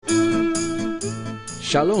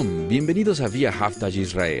Shalom, bienvenidos a Via Haftaj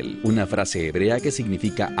Israel, una frase hebrea que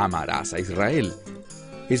significa amarás a Israel.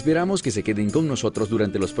 Esperamos que se queden con nosotros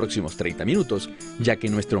durante los próximos 30 minutos, ya que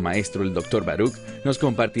nuestro maestro, el Dr. Baruch, nos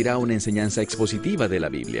compartirá una enseñanza expositiva de la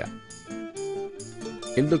Biblia.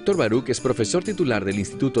 El Dr. Baruch es profesor titular del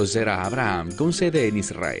Instituto Zera Abraham, con sede en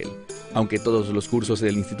Israel. Aunque todos los cursos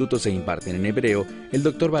del instituto se imparten en hebreo, el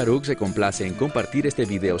Dr. Baruch se complace en compartir este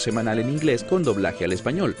video semanal en inglés con doblaje al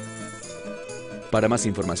español. Para más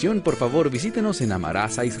información, por favor, visítenos en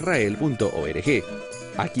amarazaisrael.org.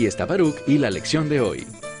 Aquí está Baruch y la lección de hoy.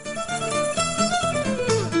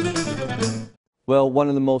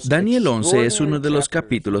 Daniel 11 es uno de los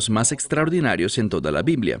capítulos más extraordinarios en toda la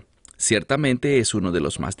Biblia. Ciertamente es uno de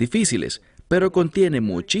los más difíciles, pero contiene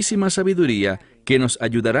muchísima sabiduría que nos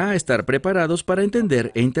ayudará a estar preparados para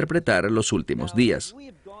entender e interpretar los últimos días.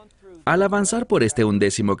 Al avanzar por este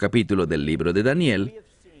 11º capítulo del libro de Daniel,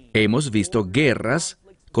 hemos visto guerras,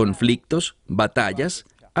 conflictos, batallas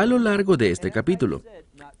a lo largo de este capítulo.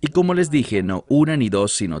 Y como les dije, no una ni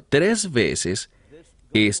dos, sino 3 veces,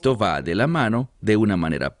 esto va de la mano, de una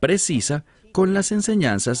manera precisa, con las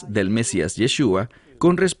enseñanzas del Mesías Yeshua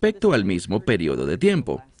con respecto al mismo periodo de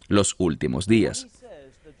tiempo, los últimos días.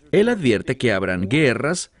 Él advierte que habrán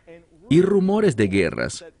guerras y rumores de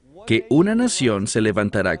guerras, que una nación se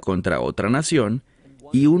levantará contra otra nación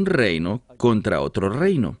y un reino contra otro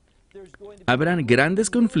reino. Habrán grandes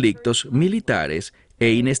conflictos militares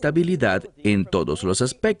e inestabilidad en todos los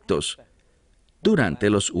aspectos durante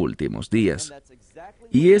los últimos días.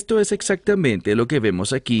 Y esto es exactamente lo que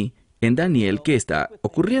vemos aquí en Daniel que está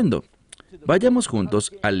ocurriendo. Vayamos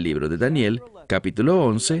juntos al libro de Daniel, capítulo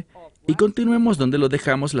 11, y continuemos donde lo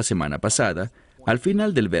dejamos la semana pasada, al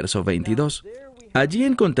final del verso 22. Allí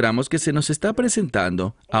encontramos que se nos está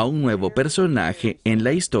presentando a un nuevo personaje en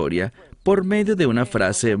la historia por medio de una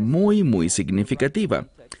frase muy significativa.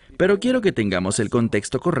 Pero quiero que tengamos el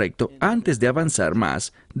contexto correcto antes de avanzar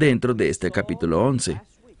más dentro de este capítulo 11.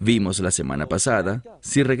 Vimos la semana pasada,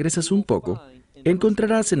 si regresas un poco,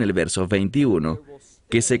 encontrarás en el verso 21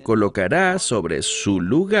 que se colocará sobre su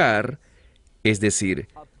lugar, es decir,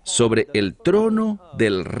 sobre el trono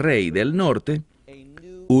del rey del norte,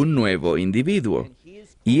 un nuevo individuo,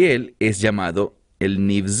 y él es llamado el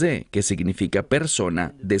Nivze, que significa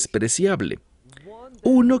persona despreciable,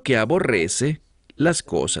 uno que aborrece las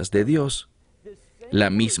cosas de Dios.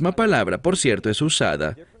 La misma palabra, por cierto, es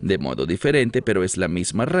usada de modo diferente, pero es la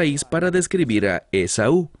misma raíz para describir a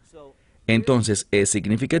Esaú. Entonces, es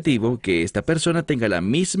significativo que esta persona tenga la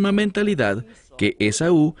misma mentalidad que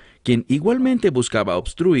Esaú, quien igualmente buscaba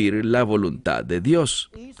obstruir la voluntad de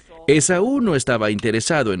Dios. Esaú no estaba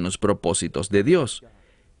interesado en los propósitos de Dios,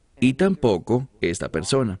 y tampoco esta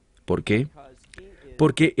persona. ¿Por qué?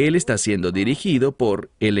 Porque él está siendo dirigido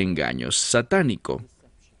por el engaño satánico.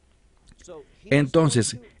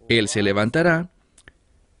 Entonces, él se levantará,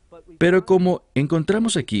 pero como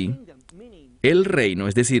encontramos aquí, el reino,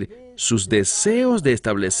 es decir, sus deseos de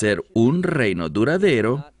establecer un reino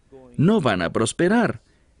duradero, no van a prosperar.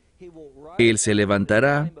 Él se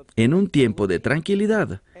levantará en un tiempo de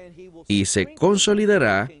tranquilidad y se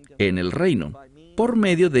consolidará en el reino por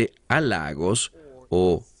medio de halagos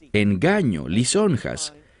o engaño,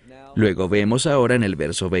 lisonjas. Luego vemos ahora en el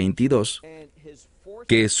verso 22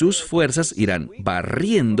 que sus fuerzas irán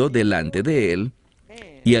barriendo delante de él,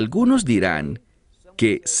 y algunos dirán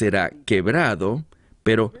que será quebrado,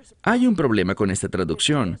 pero hay un problema con esta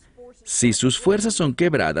traducción. Si sus fuerzas son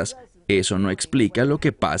quebradas, eso no explica lo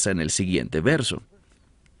que pasa en el siguiente verso.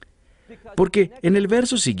 Porque en el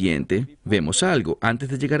verso siguiente vemos algo. Antes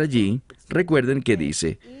de llegar allí, recuerden que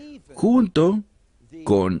dice, junto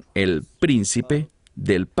con el príncipe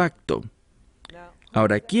del pacto.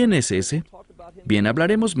 Ahora, ¿quién es ese? Bien,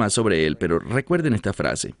 hablaremos más sobre él, pero recuerden esta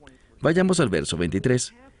frase. Vayamos al verso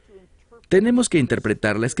 23. Tenemos que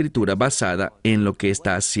interpretar la escritura basada en lo que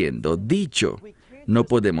está siendo dicho. No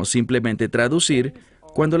podemos simplemente traducir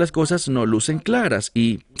cuando las cosas no lucen claras.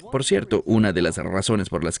 Y, por cierto, una de las razones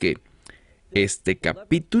por las que este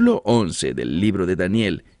capítulo 11 del libro de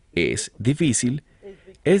Daniel es difícil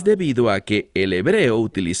es debido a que el hebreo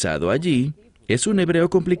utilizado allí es un hebreo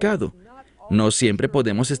complicado. No siempre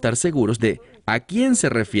podemos estar seguros de a quién se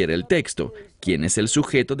refiere el texto, quién es el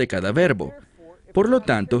sujeto de cada verbo. Por lo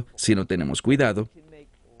tanto, si no tenemos cuidado,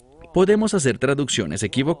 podemos hacer traducciones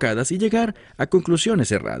equivocadas y llegar a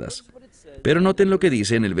conclusiones erradas. Pero noten lo que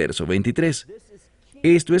dice en el verso 23.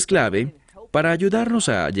 Esto es clave para ayudarnos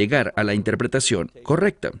a llegar a la interpretación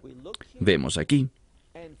correcta. Vemos aquí.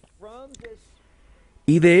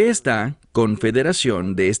 Y de esta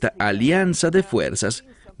confederación, de esta alianza de fuerzas,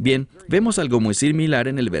 bien, vemos algo muy similar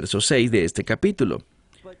en el verso 6 de este capítulo.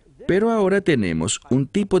 Pero ahora tenemos un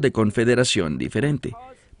tipo de confederación diferente,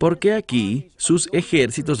 porque aquí sus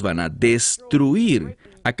ejércitos van a destruir,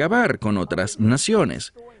 acabar con otras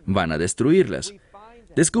naciones, van a destruirlas.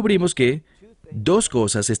 Descubrimos que dos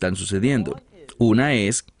cosas están sucediendo. Una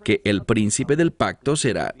es que el príncipe del pacto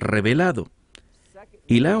será revelado.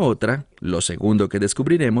 Y la otra, lo segundo que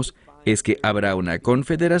descubriremos, es que habrá una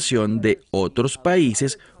confederación de otros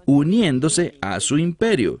países uniéndose a su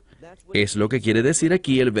imperio. Es lo que quiere decir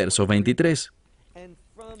aquí el verso 23.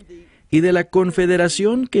 Y de la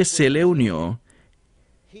confederación que se le unió,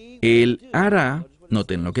 él hará,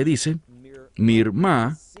 noten lo que dice,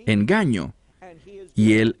 mirma, engaño,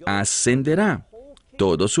 y él ascenderá.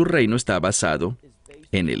 Todo su reino está basado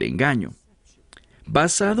en el engaño.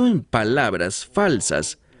 Basado en palabras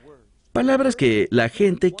falsas, palabras que la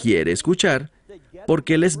gente quiere escuchar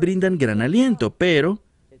porque les brindan gran aliento, pero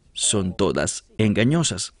son todas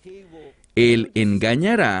engañosas. Él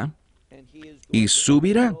engañará y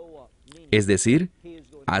subirá, es decir,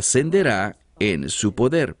 ascenderá en su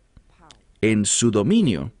poder, en su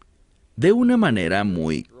dominio, de una manera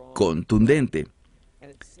muy contundente.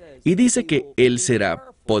 Y dice que él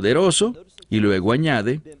será poderoso, y luego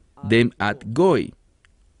añade, dem at goy,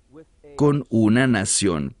 con una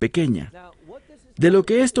nación pequeña. De lo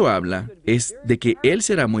que esto habla es de que él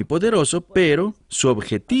será muy poderoso, pero su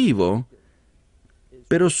objetivo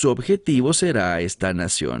será esta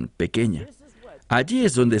nación pequeña. Allí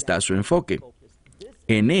es donde está su enfoque.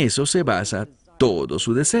 En eso se basa todo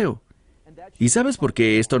su deseo. ¿Y sabes por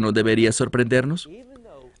qué esto no debería sorprendernos?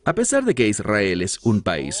 A pesar de que Israel es un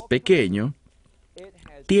país pequeño,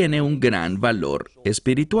 tiene un gran valor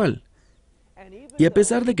espiritual. Y a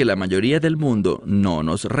pesar de que la mayoría del mundo no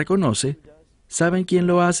nos reconoce, ¿saben quién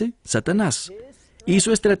lo hace? Satanás. Y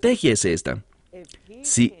su estrategia es esta.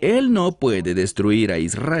 Si él no puede destruir a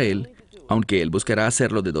Israel, aunque él buscará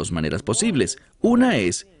hacerlo de dos maneras posibles. Una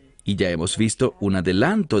es, y ya hemos visto un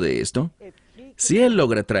adelanto de esto, si él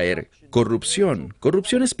logra traer corrupción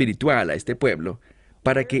espiritual a este pueblo,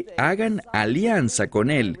 para que hagan alianza con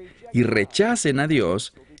él y rechacen a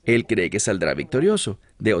Dios, él cree que saldrá victorioso.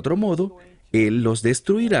 De otro modo, él los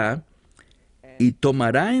destruirá y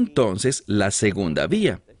tomará entonces la segunda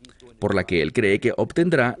vía, por la que él cree que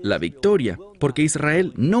obtendrá la victoria, porque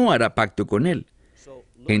Israel no hará pacto con él.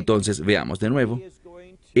 Entonces, veamos de nuevo.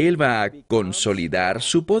 Él va a consolidar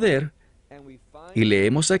su poder, y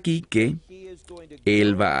leemos aquí que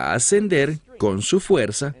él va a ascender con su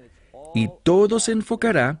fuerza, y todo se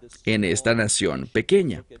enfocará en esta nación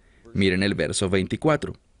pequeña. Miren el verso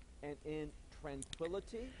 24.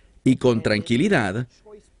 Y con tranquilidad,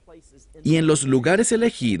 y en los lugares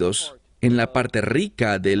elegidos, en la parte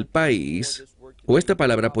rica del país, o esta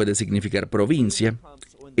palabra puede significar provincia,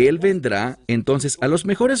 él vendrá, entonces a los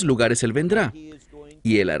mejores lugares él vendrá,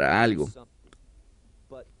 y él hará algo.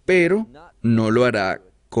 Pero no lo hará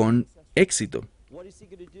con éxito.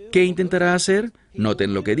 ¿Qué intentará hacer?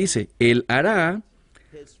 Noten lo que dice. Él hará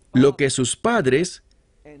lo que sus padres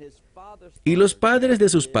y los padres de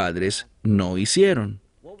sus padres no hicieron.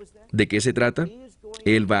 ¿De qué se trata?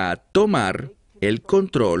 Él va a tomar el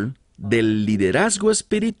control del liderazgo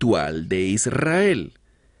espiritual de Israel.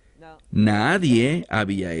 Nadie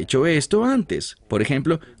había hecho esto antes. Por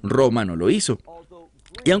ejemplo, Roma no lo hizo.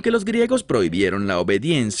 Y aunque los griegos prohibieron la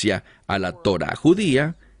obediencia a la Torá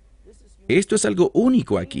judía, esto es algo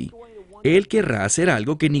único aquí. Él querrá hacer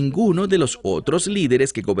algo que ninguno de los otros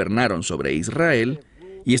líderes que gobernaron sobre Israel,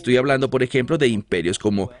 y estoy hablando, por ejemplo, de imperios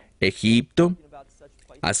como Egipto,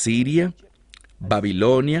 Asiria,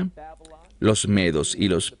 Babilonia, los medos y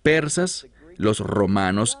los persas, los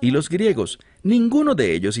romanos y los griegos. Ninguno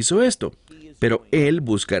de ellos hizo esto, pero él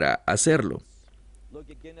buscará hacerlo.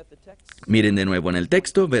 Miren de nuevo en el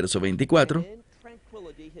texto, verso 24.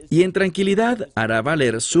 Y en tranquilidad hará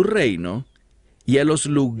valer su reino, y a los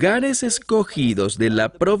lugares escogidos de la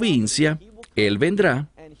provincia él vendrá,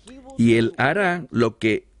 y él hará lo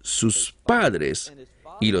que sus padres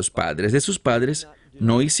y los padres de sus padres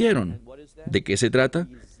no hicieron. ¿De qué se trata?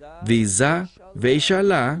 Vizá,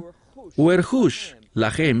 Veishalá, Uerhush,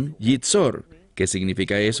 Lahem, Yitzor. ¿Qué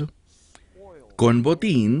significa eso? Con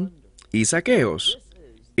botín y saqueos.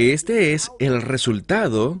 Este es el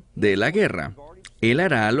resultado de la guerra. Él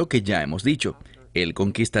hará lo que ya hemos dicho. Él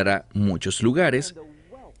conquistará muchos lugares,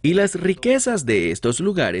 y las riquezas de estos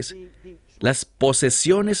lugares, las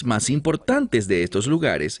posesiones más importantes de estos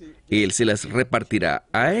lugares, él se las repartirá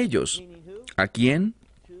a ellos. ¿A quién?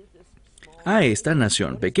 A esta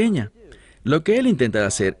nación pequeña. Lo que él intenta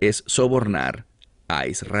hacer es sobornar a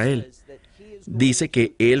Israel. Dice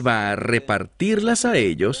que él va a repartirlas a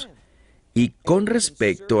ellos, Y con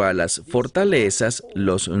respecto a las fortalezas,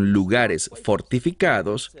 los lugares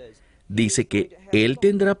fortificados, dice que Él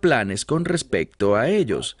tendrá planes con respecto a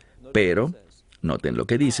ellos. Pero, noten lo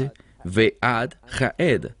que dice, ve'ad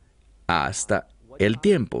ha'ed, hasta el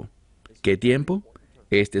tiempo. ¿Qué tiempo?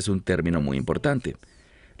 Este es un término muy importante.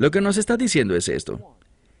 Lo que nos está diciendo es esto.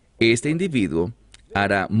 Este individuo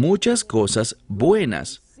hará muchas cosas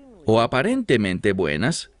buenas, o aparentemente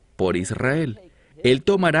buenas, por Israel. Él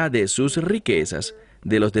tomará de sus riquezas,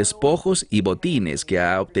 de los despojos y botines que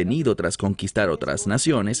ha obtenido tras conquistar otras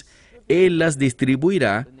naciones, Él las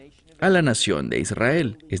distribuirá a la nación de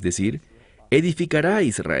Israel, es decir, edificará a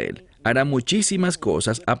Israel, hará muchísimas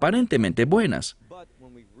cosas aparentemente buenas.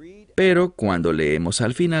 Pero cuando leemos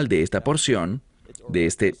al final de esta porción, de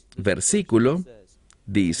este versículo,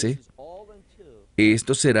 dice,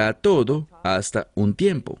 esto será todo hasta un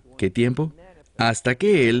tiempo. ¿Qué tiempo? Hasta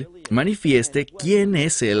que Él manifieste quién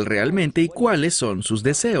es Él realmente y cuáles son sus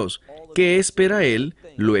deseos. ¿Qué espera Él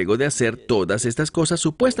luego de hacer todas estas cosas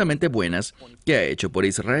supuestamente buenas que ha hecho por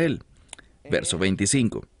Israel? Verso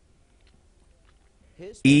 25.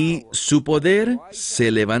 Y su poder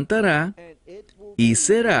se levantará y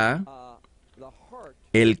será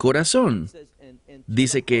el corazón.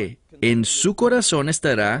 Dice que en su corazón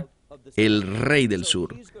estará el rey del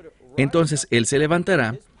sur. Entonces Él se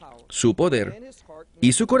levantará, su poder,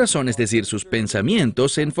 y su corazón, es decir, sus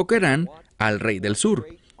pensamientos, se enfocarán al rey del sur.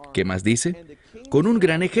 ¿Qué más dice? Con un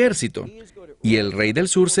gran ejército. Y el rey del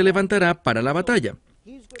sur se levantará para la batalla.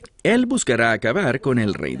 Él buscará acabar con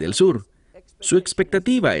el rey del sur. Su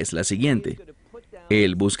expectativa es la siguiente.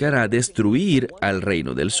 Él buscará destruir al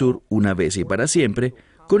reino del sur una vez y para siempre,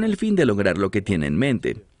 con el fin de lograr lo que tiene en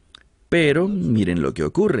mente. Pero miren lo que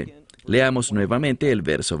ocurre. Leamos nuevamente el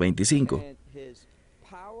verso 25.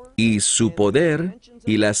 Y su poder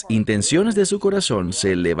y las intenciones de su corazón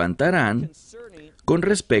se levantarán con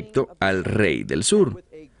respecto al rey del sur,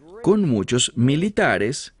 con muchos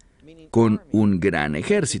militares, con un gran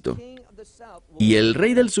ejército. Y el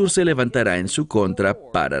rey del sur se levantará en su contra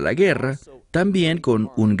para la guerra, también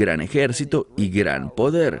con un gran ejército y gran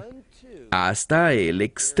poder, hasta el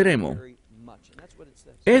extremo.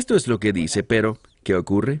 Esto es lo que dice, pero ¿qué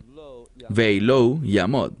ocurre? Veilou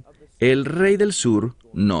Yamod, el rey del sur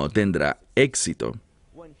no tendrá éxito.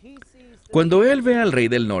 Cuando él ve al rey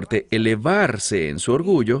del norte elevarse en su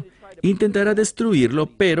orgullo, intentará destruirlo,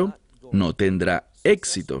 pero no tendrá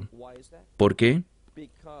éxito. ¿Por qué?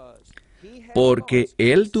 Porque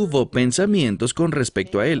él tuvo pensamientos con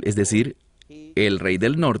respecto a él, es decir, el rey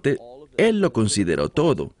del norte, él lo consideró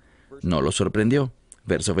todo, no lo sorprendió.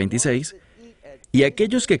 Verso 26, y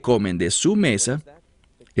aquellos que comen de su mesa,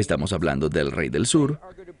 estamos hablando del rey del sur,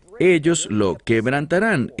 ellos lo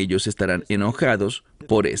quebrantarán, ellos estarán enojados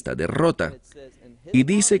por esta derrota. Y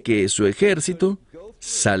dice que su ejército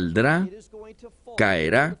saldrá,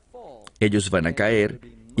 caerá, ellos van a caer,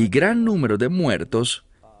 y gran número de muertos,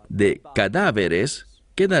 de cadáveres,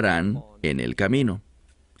 quedarán en el camino.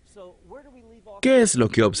 ¿Qué es lo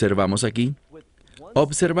que observamos aquí?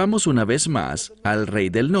 Observamos una vez más al rey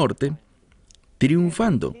del norte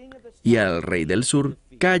triunfando y al rey del sur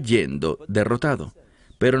cayendo derrotado.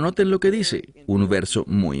 Pero noten lo que dice, un verso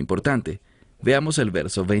muy importante. Veamos el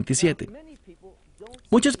verso 27.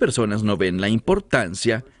 Muchas personas no ven la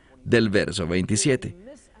importancia del verso 27.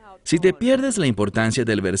 Si te pierdes la importancia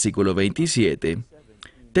del versículo 27,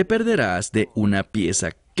 te perderás de una pieza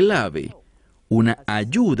clave, una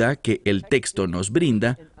ayuda que el texto nos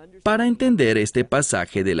brinda para entender este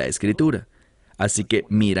pasaje de la Escritura. Así que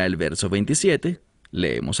mira el verso 27,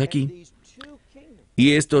 leemos aquí.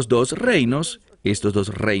 Y estos dos reinos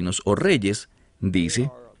o reyes, dice,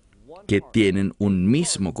 que tienen un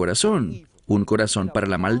mismo corazón, un corazón para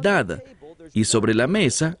la maldad, y sobre la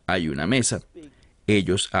mesa hay una mesa.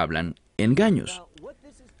 Ellos hablan engaños.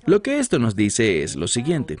 Lo que esto nos dice es lo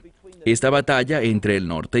siguiente. Esta batalla entre el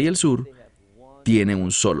norte y el sur tiene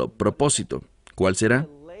un solo propósito. ¿Cuál será?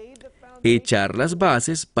 Echar las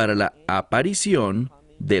bases para la aparición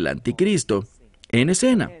del anticristo en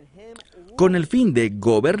escena, con el fin de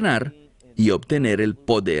gobernar y obtener el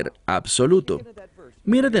poder absoluto.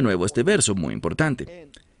 Mira de nuevo este verso muy importante.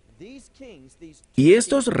 Y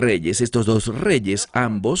estos dos reyes,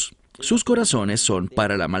 ambos, sus corazones son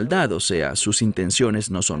para la maldad, o sea, sus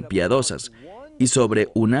intenciones no son piadosas. Y sobre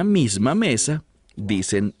una misma mesa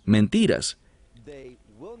dicen mentiras.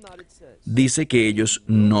 Dice que ellos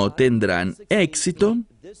no tendrán éxito,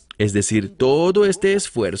 es decir, todo este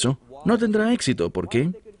esfuerzo no tendrá éxito. ¿Por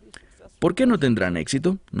qué? ¿Por qué no tendrán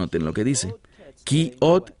éxito? Noten lo que dice. Ki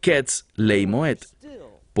ot ketz leimoet,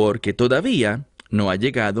 porque todavía no ha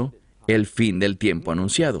llegado el fin del tiempo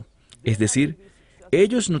anunciado. Es decir,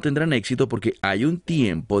 ellos no tendrán éxito porque hay un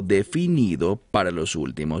tiempo definido para los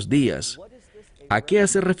últimos días. ¿A qué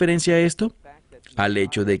hace referencia esto? Al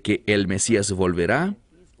hecho de que el Mesías volverá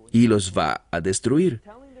y los va a destruir.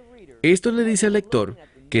 Esto le dice al lector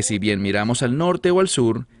que si bien miramos al norte o al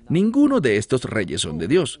sur, ninguno de estos reyes son de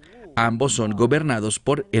Dios. Ambos son gobernados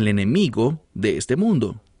por el enemigo de este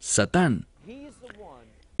mundo, Satán.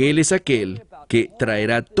 Él es aquel que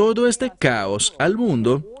traerá todo este caos al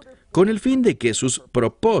mundo con el fin de que sus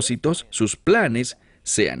propósitos, sus planes,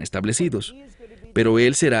 sean establecidos. Pero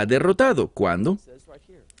él será derrotado. ¿Cuándo?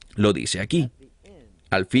 Lo dice aquí,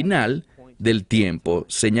 al final del tiempo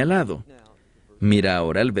señalado. Mira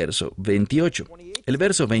ahora el verso 28. El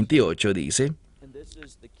verso 28 dice,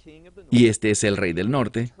 y este es el rey del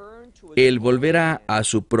norte, él volverá a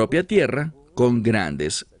su propia tierra con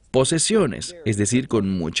grandes posesiones, es decir, con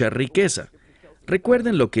mucha riqueza.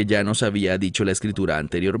 Recuerden lo que ya nos había dicho la Escritura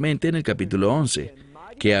anteriormente en el capítulo 11,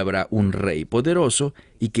 que habrá un rey poderoso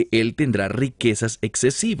y que él tendrá riquezas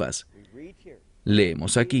excesivas.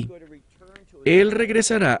 Leemos aquí, él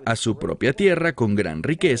regresará a su propia tierra con gran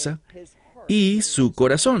riqueza y su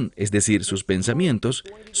corazón, es decir, sus pensamientos,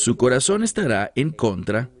 su corazón estará en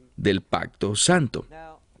contra del pacto santo.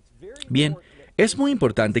 Bien, es muy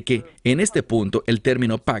importante que en este punto el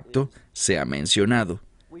término pacto sea mencionado.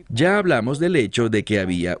 Ya hablamos del hecho de que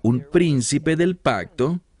había un príncipe del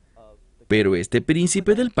pacto, pero este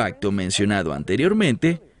príncipe del pacto mencionado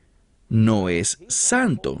anteriormente no es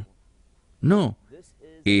santo. No,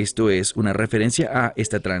 esto es una referencia a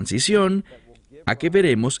esta transición, a que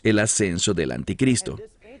veremos el ascenso del anticristo.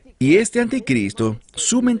 Y este anticristo,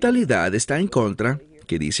 su mentalidad está en contra,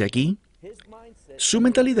 ¿qué dice aquí? Su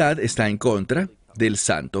mentalidad está en contra del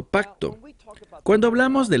santo pacto. Cuando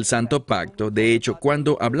hablamos del santo pacto, de hecho,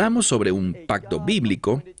 cuando hablamos sobre un pacto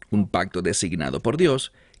bíblico, un pacto designado por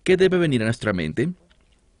Dios, ¿qué debe venir a nuestra mente?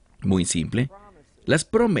 Muy simple, las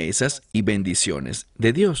promesas y bendiciones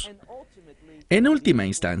de Dios. En última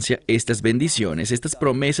instancia, estas bendiciones, estas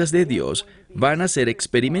promesas de Dios van a ser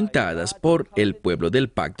experimentadas por el pueblo del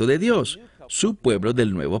pacto de Dios, su pueblo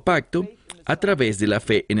del nuevo pacto, a través de la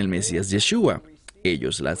fe en el Mesías Yeshua.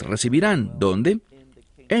 Ellos las recibirán. ¿Dónde?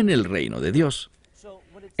 En el reino de Dios.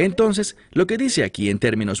 Entonces, lo que dice aquí en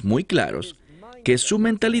términos muy claros, que su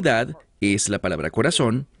mentalidad es la palabra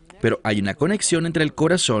corazón, pero hay una conexión entre el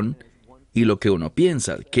corazón y lo que uno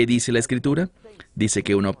piensa. ¿Qué dice la Escritura? Dice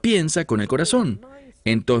que uno piensa con el corazón.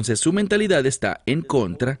 Entonces su mentalidad está en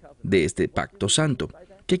contra de este pacto santo.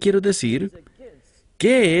 ¿Qué quiero decir?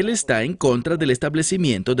 Que él está en contra del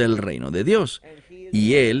establecimiento del reino de Dios.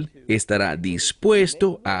 Y él estará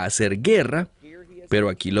dispuesto a hacer guerra, pero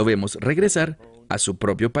aquí lo vemos regresar a su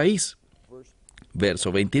propio país.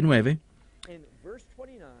 Verso 29.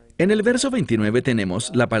 En el verso 29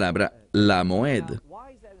 tenemos la palabra la moed.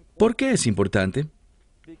 ¿Por qué es importante?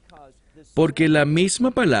 Porque la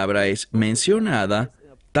misma palabra es mencionada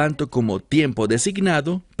tanto como tiempo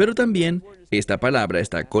designado, pero también esta palabra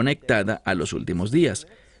está conectada a los últimos días.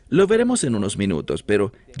 Lo veremos en unos minutos,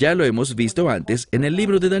 pero ya lo hemos visto antes en el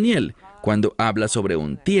libro de Daniel, cuando habla sobre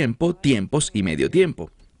un tiempo, tiempos y medio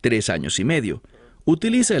tiempo, 3 años y medio.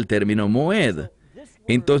 Utiliza el término moed.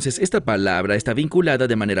 Entonces, esta palabra está vinculada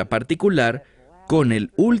de manera particular con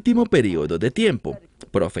el último periodo de tiempo,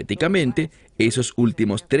 proféticamente, esos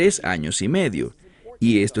últimos 3 años y medio.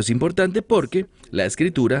 Y esto es importante porque la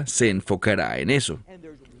Escritura se enfocará en eso.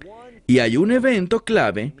 Y hay un evento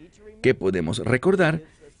clave que podemos recordar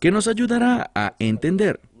que nos ayudará a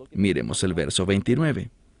entender. Miremos el verso 29.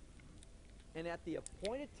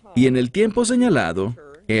 Y en el tiempo señalado,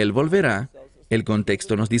 él volverá, el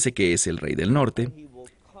contexto nos dice que es el rey del norte,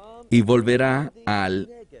 y volverá al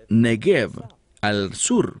Negev, al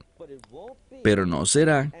sur, pero no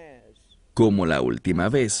será como la última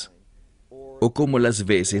vez, o como las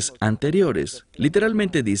veces anteriores.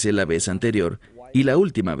 Literalmente dice la vez anterior y la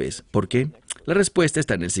última vez. ¿Por qué? La respuesta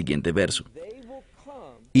está en el siguiente verso.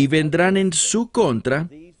 Y vendrán en su contra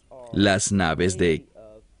las naves de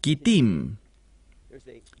Kittim.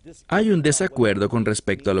 Hay un desacuerdo con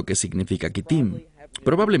respecto a lo que significa Kittim.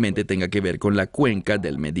 Probablemente tenga que ver con la cuenca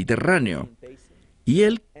del Mediterráneo. Y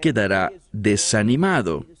él quedará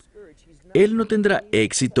desanimado. Él no tendrá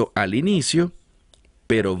éxito al inicio,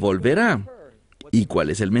 pero volverá. ¿Y cuál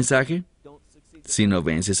es el mensaje? Si no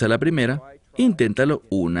vences a la primera, inténtalo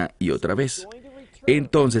una y otra vez.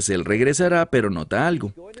 Entonces él regresará, pero nota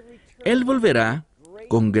algo. Él volverá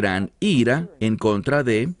con gran ira en contra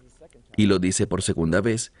de, y lo dice por segunda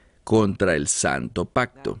vez, contra el santo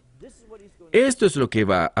pacto. Esto es lo que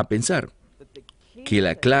va a pensar, que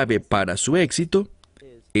la clave para su éxito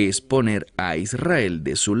es poner a Israel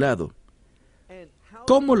de su lado.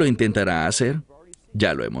 ¿Cómo lo intentará hacer?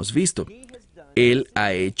 Ya lo hemos visto. Él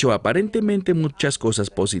ha hecho aparentemente muchas cosas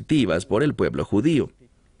positivas por el pueblo judío.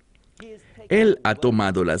 Él ha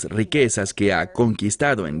tomado las riquezas que ha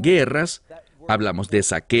conquistado en guerras, hablamos de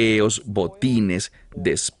saqueos, botines,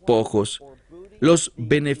 despojos, los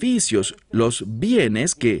beneficios, los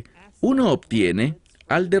bienes que uno obtiene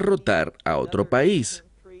al derrotar a otro país,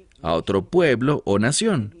 a otro pueblo o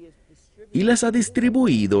nación, y las ha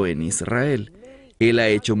distribuido en Israel. Él ha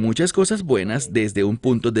hecho muchas cosas buenas desde un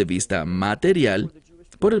punto de vista material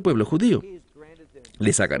por el pueblo judío.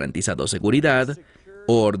 Les ha garantizado seguridad,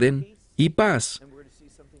 orden y paz.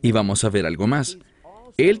 Y vamos a ver algo más.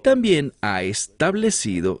 Él también ha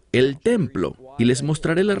establecido el templo, y les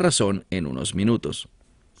mostraré la razón en unos minutos.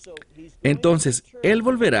 Entonces, Él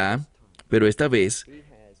volverá, pero esta vez,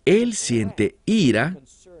 Él siente ira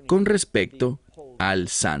con respecto al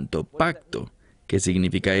santo pacto. ¿Qué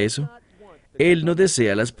significa eso? Él no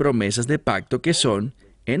desea las promesas de pacto que son,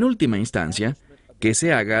 en última instancia, que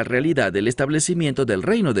se haga realidad el establecimiento del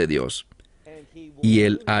reino de Dios. Y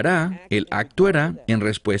Él actuará en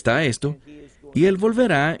respuesta a esto, y Él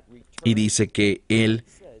volverá y dice que Él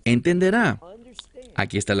entenderá.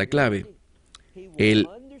 Aquí está la clave. Él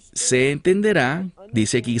se entenderá,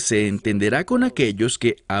 dice aquí, se entenderá con aquellos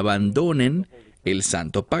que abandonen el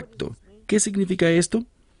santo pacto. ¿Qué significa esto?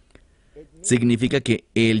 Significa que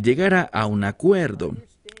Él llegará a un acuerdo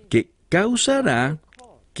que causará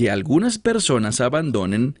que algunas personas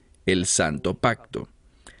abandonen el santo pacto.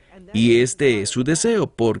 Y este es su deseo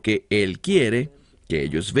porque Él quiere que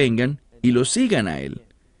ellos vengan y lo sigan a Él.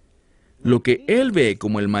 Lo que Él ve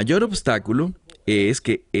como el mayor obstáculo es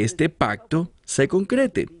que este pacto se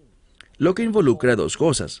concrete, lo que involucra dos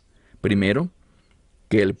cosas. Primero,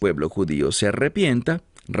 que el pueblo judío se arrepienta,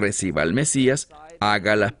 reciba al Mesías,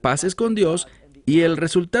 haga las paces con Dios, y el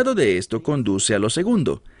resultado de esto conduce a lo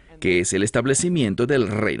segundo, que es el establecimiento del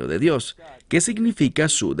reino de Dios, que significa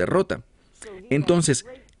su derrota. Entonces,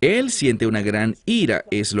 Él siente una gran ira,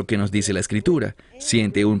 es lo que nos dice la Escritura.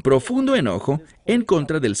 Siente un profundo enojo en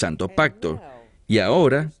contra del santo pacto. Y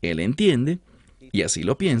ahora Él entiende, y así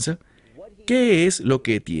lo piensa, qué es lo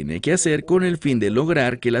que tiene que hacer con el fin de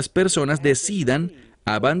lograr que las personas decidan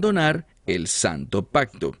abandonar el santo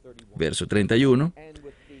pacto. Verso 31.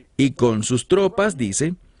 Y con sus tropas,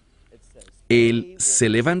 dice, Él se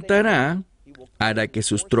levantará, hará que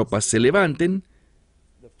sus tropas se levanten,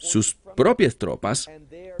 sus propias tropas,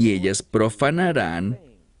 y ellas profanarán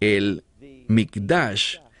el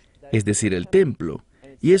Mikdash, es decir, el templo,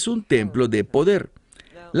 y es un templo de poder.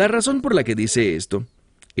 La razón por la que dice esto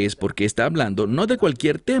es porque está hablando no de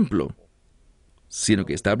cualquier templo, sino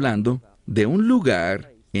que está hablando de un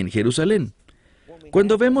lugar en Jerusalén.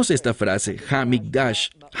 Cuando vemos esta frase, Hamikdash,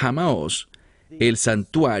 Hamaos, el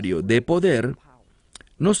santuario de poder,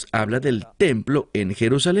 nos habla del templo en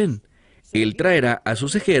Jerusalén. Él traerá a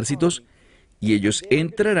sus ejércitos y ellos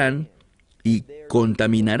entrarán y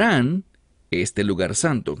contaminarán este lugar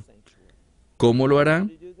santo. ¿Cómo lo hará?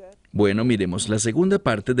 Bueno, miremos la segunda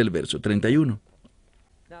parte del verso 31.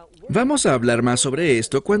 Vamos a hablar más sobre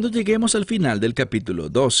esto cuando lleguemos al final del capítulo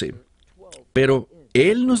 12. Pero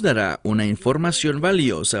Él nos dará una información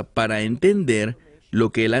valiosa para entender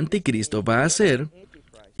lo que el anticristo va a hacer,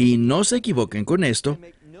 y no se equivoquen con esto.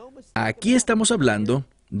 Aquí estamos hablando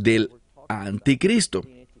del anticristo.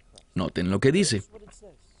 Noten lo que dice.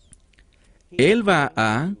 Él va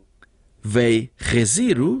a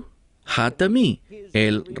Veijeziru Hatami.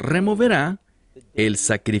 Él removerá el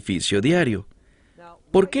sacrificio diario.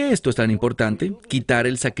 ¿Por qué esto es tan importante? Quitar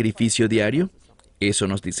el sacrificio diario. Eso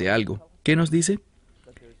nos dice algo. ¿Qué nos dice?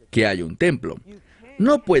 Que hay un templo.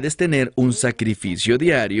 No puedes tener un sacrificio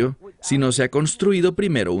diario si no se ha construido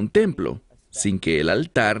primero un templo, sin que el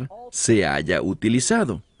altar se haya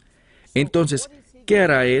utilizado. Entonces, ¿qué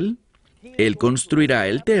hará Él? Él construirá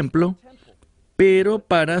el templo, pero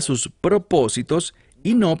para sus propósitos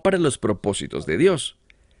y no para los propósitos de Dios.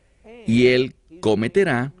 Y Él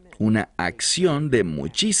cometerá una acción de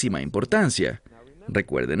muchísima importancia.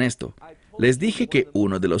 Recuerden esto. Les dije que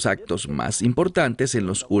uno de los actos más importantes en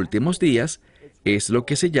los últimos días es lo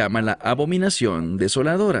que se llama la abominación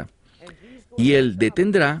desoladora. Y Él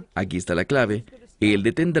detendrá, aquí está la clave, Él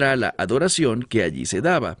detendrá la adoración que allí se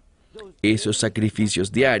daba, esos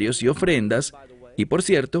sacrificios diarios y ofrendas, y por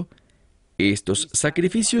cierto, estos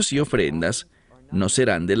sacrificios y ofrendas no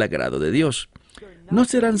serán del agrado de Dios. No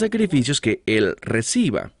serán sacrificios que Él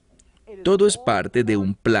reciba. Todo es parte de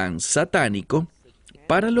un plan satánico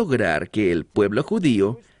para lograr que el pueblo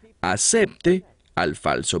judío acepte al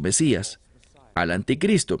falso Mesías, al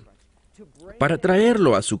anticristo. para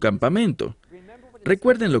traerlo a su campamento.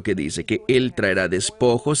 Recuerden lo que dice, que Él traerá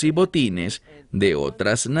despojos y botines de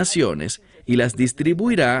otras naciones y las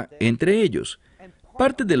distribuirá entre ellos.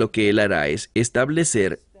 Parte de lo que Él hará es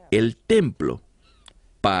establecer el templo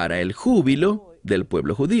para el júbilo del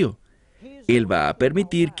pueblo judío. Él va a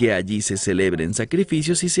permitir que allí se celebren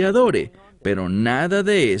sacrificios y se adore, pero nada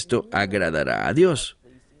de esto agradará a Dios.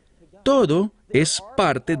 Todo es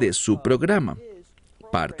parte de su programa,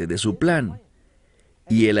 parte de su plan.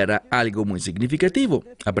 Y Él hará algo muy significativo.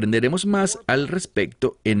 Aprenderemos más al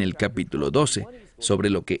respecto en el capítulo 12, sobre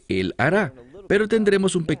lo que Él hará, pero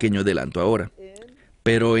tendremos un pequeño adelanto ahora.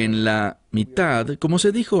 Pero en la mitad, como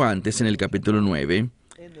se dijo antes en el capítulo 9,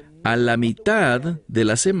 a la mitad de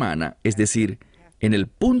la semana, es decir, en el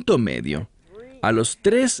punto medio, a los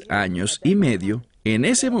 3 años y medio, en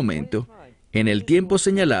ese momento, en el tiempo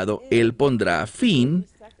señalado, Él pondrá fin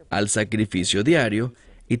al sacrificio diario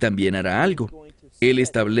y también hará algo. Él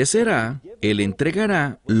establecerá, Él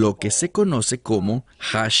entregará lo que se conoce como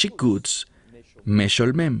Ha-Shikutz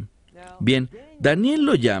Mesholmem. Bien, Daniel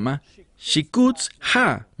lo llama Shikutz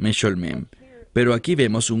Ha-Mesholmem, pero aquí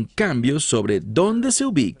vemos un cambio sobre dónde se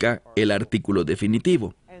ubica el artículo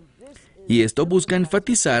definitivo. Y esto busca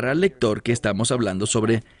enfatizar al lector que estamos hablando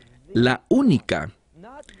sobre la única.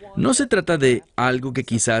 No se trata de algo que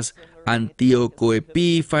quizás Antíoco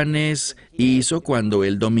Epífanes hizo cuando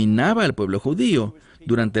él dominaba al pueblo judío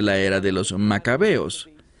durante la era de los Macabeos,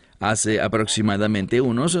 hace aproximadamente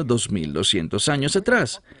unos 2200 años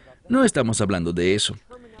atrás. No estamos hablando de eso.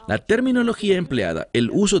 La terminología empleada, el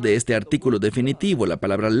uso de este artículo definitivo, la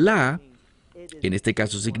palabra la, en este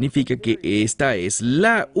caso significa que esta es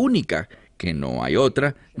la única, que no hay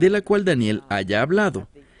otra, de la cual Daniel haya hablado,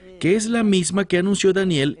 que es la misma que anunció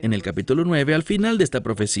Daniel en el capítulo 9 al final de esta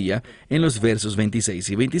profecía, en los versos 26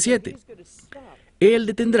 y 27. Él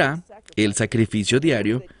detendrá el sacrificio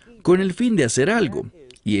diario con el fin de hacer algo,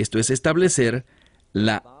 y esto es establecer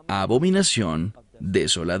la abominación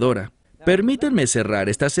desoladora. Permítanme cerrar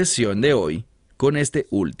esta sesión de hoy con este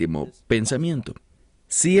último pensamiento.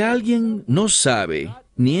 Si alguien no sabe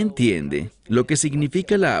ni entiende lo que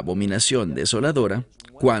significa la abominación desoladora,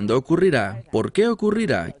 cuándo ocurrirá, por qué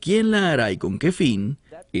ocurrirá, quién la hará y con qué fin,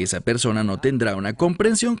 esa persona no tendrá una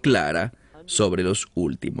comprensión clara sobre los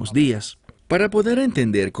últimos días. Para poder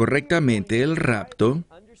entender correctamente el rapto,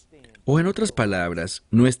 o en otras palabras,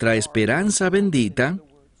 nuestra esperanza bendita,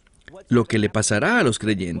 lo que le pasará a los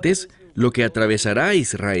creyentes, lo que atravesará a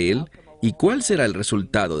Israel y cuál será el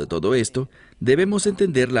resultado de todo esto, debemos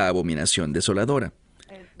entender la abominación desoladora.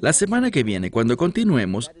 La semana que viene, cuando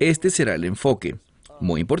continuemos, este será el enfoque.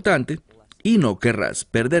 Muy importante, y no querrás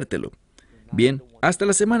perdértelo. Bien, hasta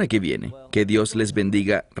la semana que viene. Que Dios les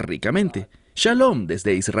bendiga ricamente. Shalom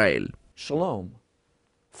desde Israel. Shalom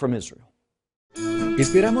from Israel.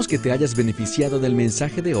 Esperamos que te hayas beneficiado del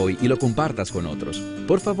mensaje de hoy y lo compartas con otros.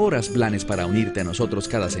 Por favor, haz planes para unirte a nosotros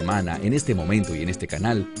cada semana en este momento y en este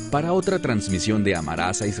canal para otra transmisión de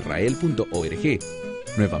amarasaisrael.org.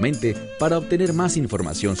 Nuevamente, para obtener más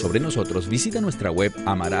información sobre nosotros, visita nuestra web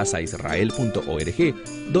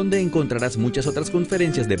amarasaisrael.org, donde encontrarás muchas otras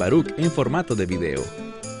conferencias de Baruch en formato de video.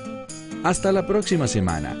 Hasta la próxima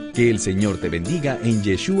semana. Que el Señor te bendiga en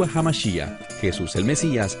Yeshua HaMashiach, Jesús el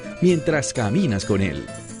Mesías, mientras caminas con Él.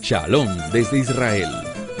 Shalom desde Israel.